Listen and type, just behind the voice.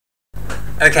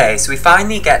Okay, so we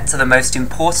finally get to the most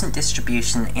important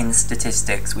distribution in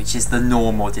statistics, which is the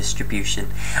normal distribution.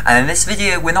 And in this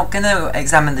video, we're not going to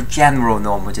examine the general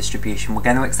normal distribution, we're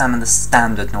going to examine the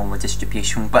standard normal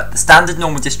distribution. But the standard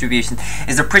normal distribution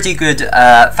is a pretty good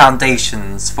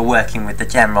foundations for working with the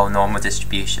general normal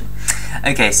distribution.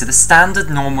 Okay, so the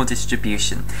standard normal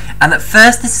distribution. And at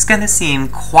first, this is going to seem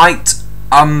quite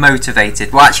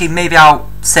unmotivated. Well, actually, maybe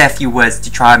I'll say a few words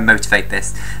to try and motivate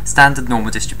this. Standard normal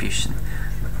distribution.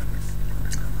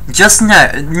 Just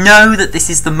know that this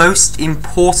is the most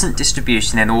important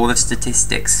distribution in all of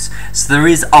statistics, so there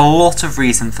is a lot of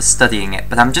reason for studying it,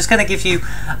 but I'm just going to give you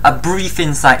a brief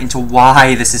insight into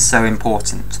why this is so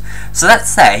important. So let's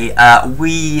say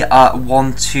we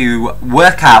want to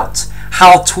work out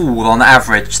how tall on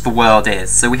average the world is.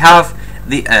 So we have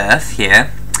the Earth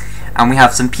here, and we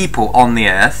have some people on the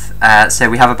Earth, so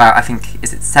we have about, I think,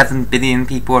 is it 7 billion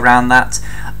people around that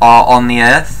are on the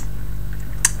Earth.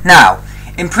 Now,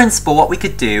 in principle, what we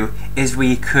could do is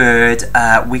we could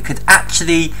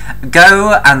actually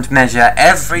go and measure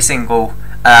every single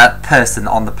person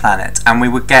on the planet, and we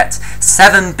would get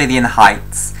 7 billion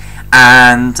heights,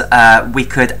 and we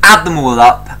could add them all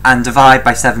up and divide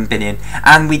by 7 billion,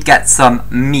 and we'd get some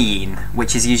mean,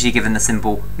 which is usually given the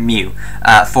symbol mu.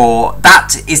 For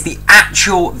that is the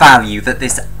actual value that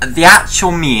the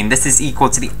actual mean. This is equal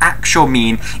to the actual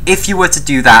mean if you were to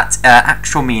do that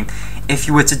actual mean. If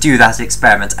you were to do that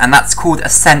experiment, and that's called a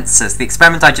census. The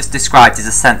experiment I just described is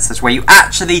a census, where you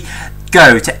actually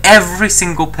go to every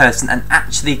single person and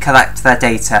actually collect their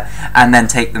data and then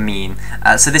take the mean.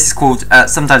 So this is called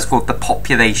sometimes called the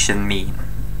population mean.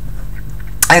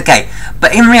 Okay,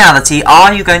 but in reality,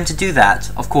 are you going to do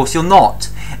that? Of course you're not.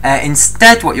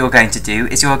 Instead, what you're going to do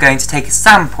is you're going to take a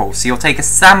sample. So you'll take a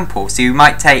sample. So you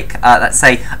might take, let's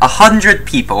say, 100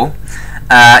 people.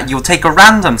 You'll take a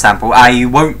random sample, you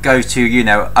won't go to, you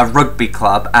know, a rugby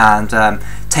club and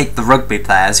take the rugby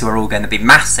players who are all going to be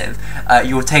massive.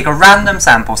 You'll take a random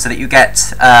sample so that you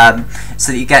get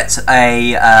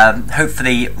a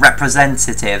hopefully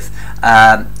representative.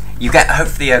 You get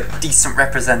hopefully a decent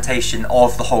representation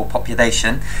of the whole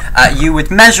population. You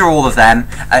would measure all of them.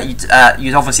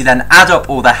 You'd obviously then add up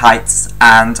all their heights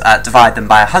and divide them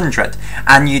by 100,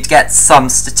 and you'd get some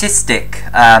statistic,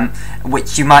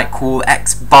 which you might call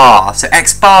x bar. So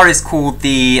x bar is called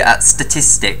the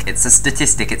statistic. It's a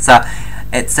statistic. It's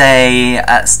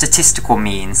a statistical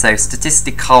mean. So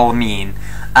statistical mean.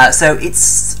 So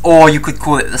it's, or you could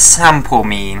call it the sample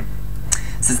mean.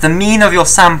 So it's the mean of your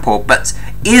sample, but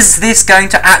is this going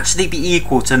to actually be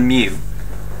equal to mu?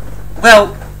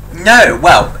 Well, no.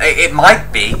 Well, it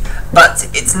might be, but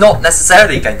it's not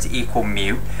necessarily going to equal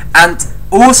mu. And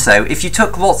also, if you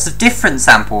took lots of different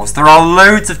samples, there are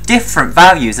loads of different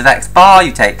values of x bar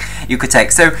you could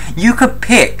take. So you could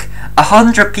pick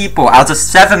 100 people out of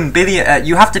 7 billion.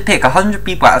 You have to pick 100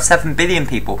 people out of 7 billion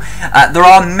people. There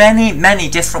are many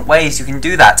different ways you can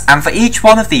do that, and for each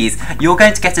one of these, you're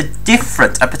going to get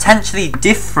a potentially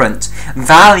different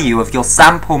value of your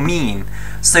sample mean.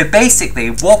 So basically,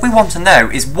 what we want to know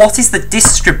is what is the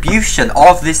distribution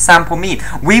of this sample mean.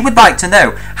 We would like to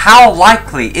know how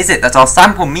likely is it that our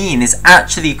sample mean is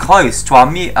actually close to our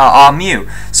mu.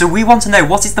 So we want to know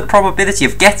what is the probability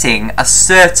of getting a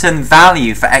certain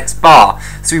value for x bar.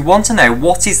 So we want to know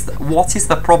what is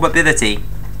the probability.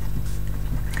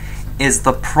 Is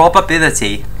the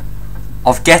probability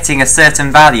of getting a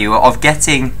certain value,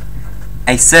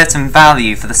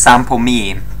 for the sample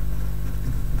mean.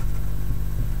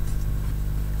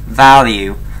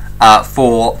 Value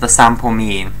for the sample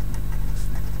mean.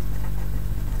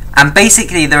 And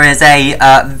basically there is a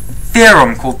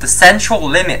theorem called the central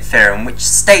limit theorem, which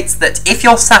states that if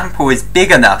your sample is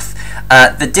big enough,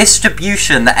 the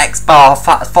distribution that x bar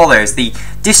follows, the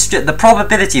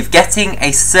probability of getting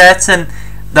a certain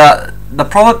so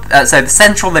the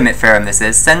central limit theorem, this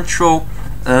is central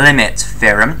limit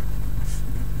theorem.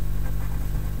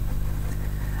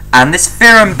 And this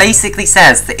theorem basically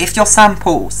says that if you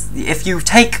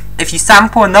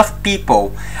sample enough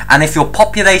people, and if your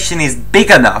population is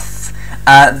big enough,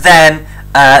 then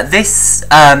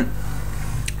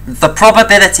the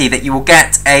probability that you will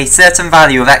get a certain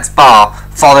value of x bar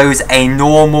follows a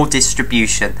normal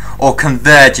distribution, or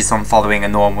converges on following a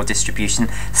normal distribution,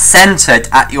 centered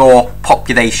at your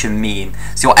population mean.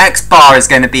 So your x bar is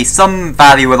going to be some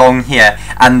value along here,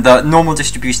 and the normal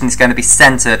distribution is going to be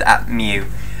centered at mu.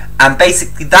 And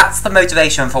basically that's the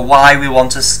motivation for why we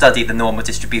want to study the normal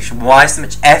distribution, why so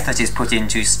much effort is put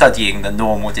into studying the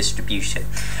normal distribution.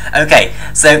 Okay,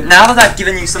 so now that I've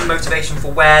given you some motivation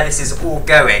for where this is all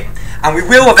going, and we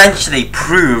will eventually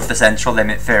prove the central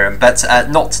limit theorem, but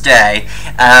not today,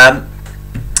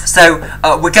 So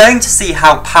we're going to see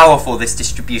how powerful this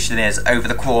distribution is over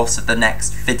the course of the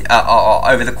next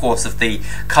over the course of the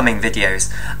coming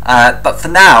videos. But for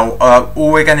now,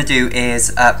 all we're going to do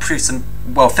is prove some.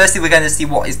 Well, firstly, we're going to see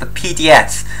what is the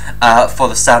PDF for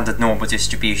the standard normal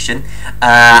distribution,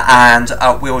 and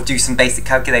we'll do some basic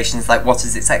calculations like what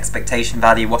is its expectation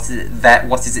value, what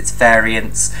is its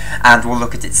variance, and we'll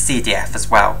look at its CDF as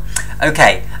well.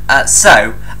 Okay,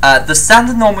 so the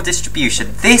standard normal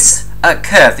distribution, this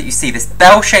curve that you see, this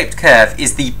bell-shaped curve,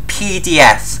 is the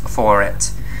PDF for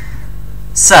it.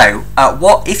 So,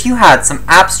 what if you had some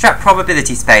abstract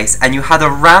probability space and you had a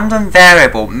random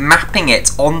variable mapping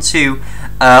it onto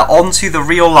the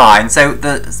real line? So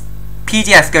the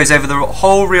PDF goes over the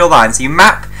whole real line. So you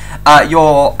map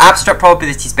your abstract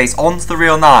probability space onto the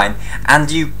real line,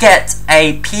 and you get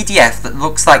a PDF that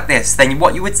looks like this. Then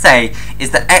what you would say is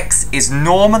that X is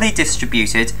normally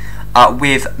distributed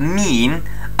with mean.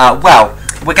 Well,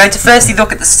 we're going to firstly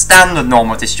look at the standard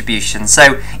normal distribution.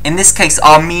 So in this case,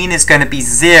 our mean is going to be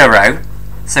 0.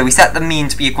 So we set the mean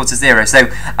to be equal to 0.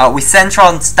 So we centre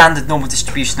our standard normal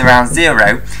distribution around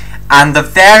 0, and the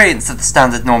variance of the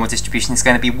standard normal distribution is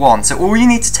going to be 1. So all you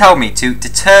need to tell me to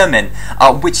determine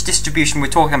which distribution we're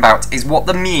talking about is what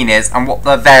the mean is and what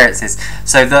the variance is.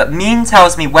 So the mean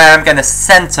tells me where I'm going to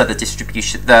centre the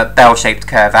distribution, the bell-shaped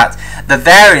curve at. The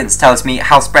variance tells me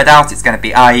how spread out it's going to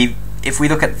be, i.e. if we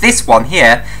look at this one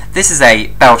here, this is a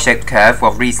bell-shaped curve,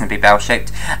 well, reasonably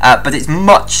bell-shaped, but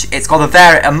it's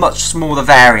got a much smaller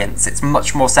variance. It's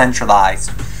much more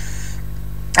centralised.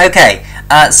 Okay,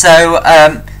 so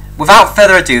without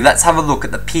further ado, let's have a look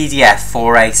at the PDF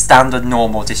for a standard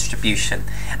normal distribution.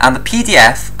 And the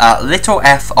PDF, little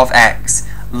f of x,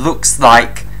 looks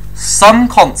like some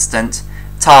constant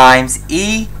times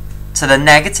e to the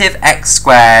negative x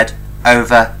squared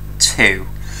over 2.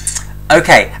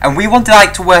 Okay, and we would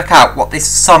like to work out what this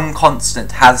sum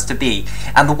constant has to be.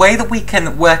 And the way that we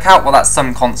can work out what that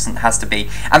sum constant has to be,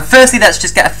 and firstly let's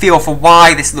just get a feel for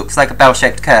why this looks like a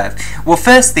bell-shaped curve. Well,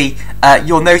 firstly,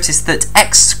 you'll notice that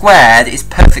x squared is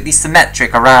perfectly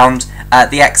symmetric around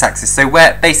the x-axis, so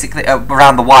we're basically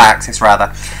around the y-axis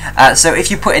rather. So if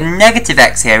you put a negative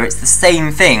x here, it's the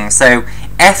same thing. So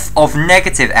f of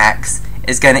negative x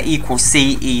is going to equal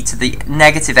ce to the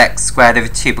negative x squared over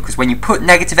 2, because when you put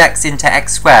negative x into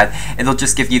x squared, it'll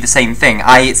just give you the same thing,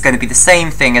 i.e. it's going to be the same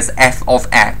thing as f of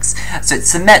x. So it's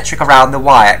symmetric around the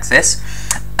y-axis.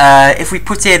 If we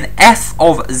put in f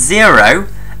of 0,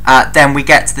 then we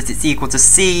get that it's equal to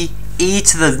ce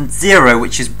to the 0,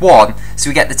 which is 1, so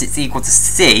we get that it's equal to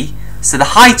c. So the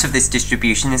height of this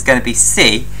distribution is going to be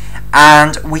c,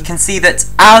 and we can see that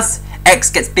as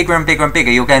x gets bigger and bigger and bigger,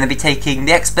 you're going to be taking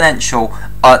the exponential,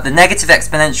 the negative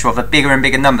exponential of a bigger and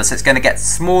bigger number, so it's going to get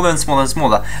smaller and smaller and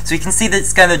smaller. So we can see that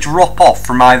it's going to drop off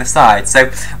from either side.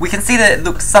 So we can see that it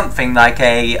looks something like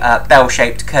a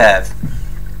bell-shaped curve.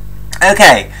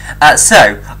 Okay,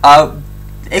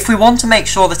 if we want to make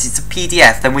sure that it's a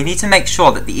PDF, then we need to make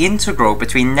sure that the integral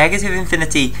between negative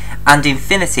infinity and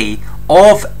infinity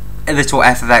of little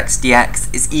f of x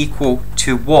dx is equal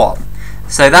to 1.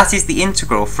 So that is the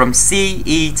integral from ce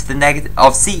to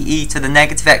the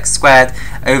negative x squared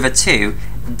over 2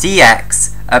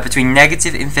 dx between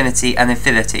negative infinity and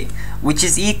infinity, which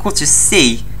is equal to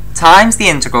c times the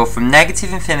integral from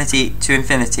negative infinity to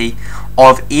infinity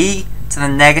of e to the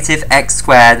negative x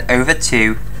squared over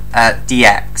 2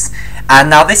 dx. And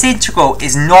now this integral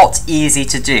is not easy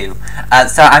to do,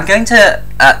 so I'm going to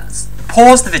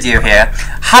pause the video here,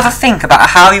 have a think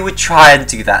about how you would try and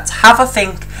do that. Have a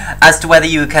think as to whether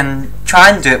you can try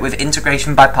and do it with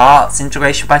integration by parts,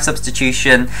 integration by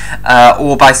substitution,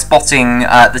 or by spotting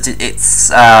that it's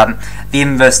the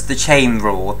inverse of the chain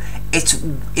rule. It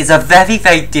is a very,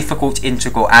 very difficult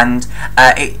integral, and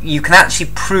you can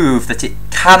actually prove that it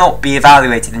cannot be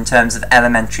evaluated in terms of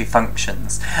elementary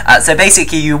functions. So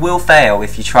basically you will fail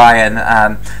if you try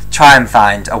and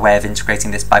find a way of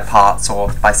integrating this by parts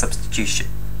or by substitution.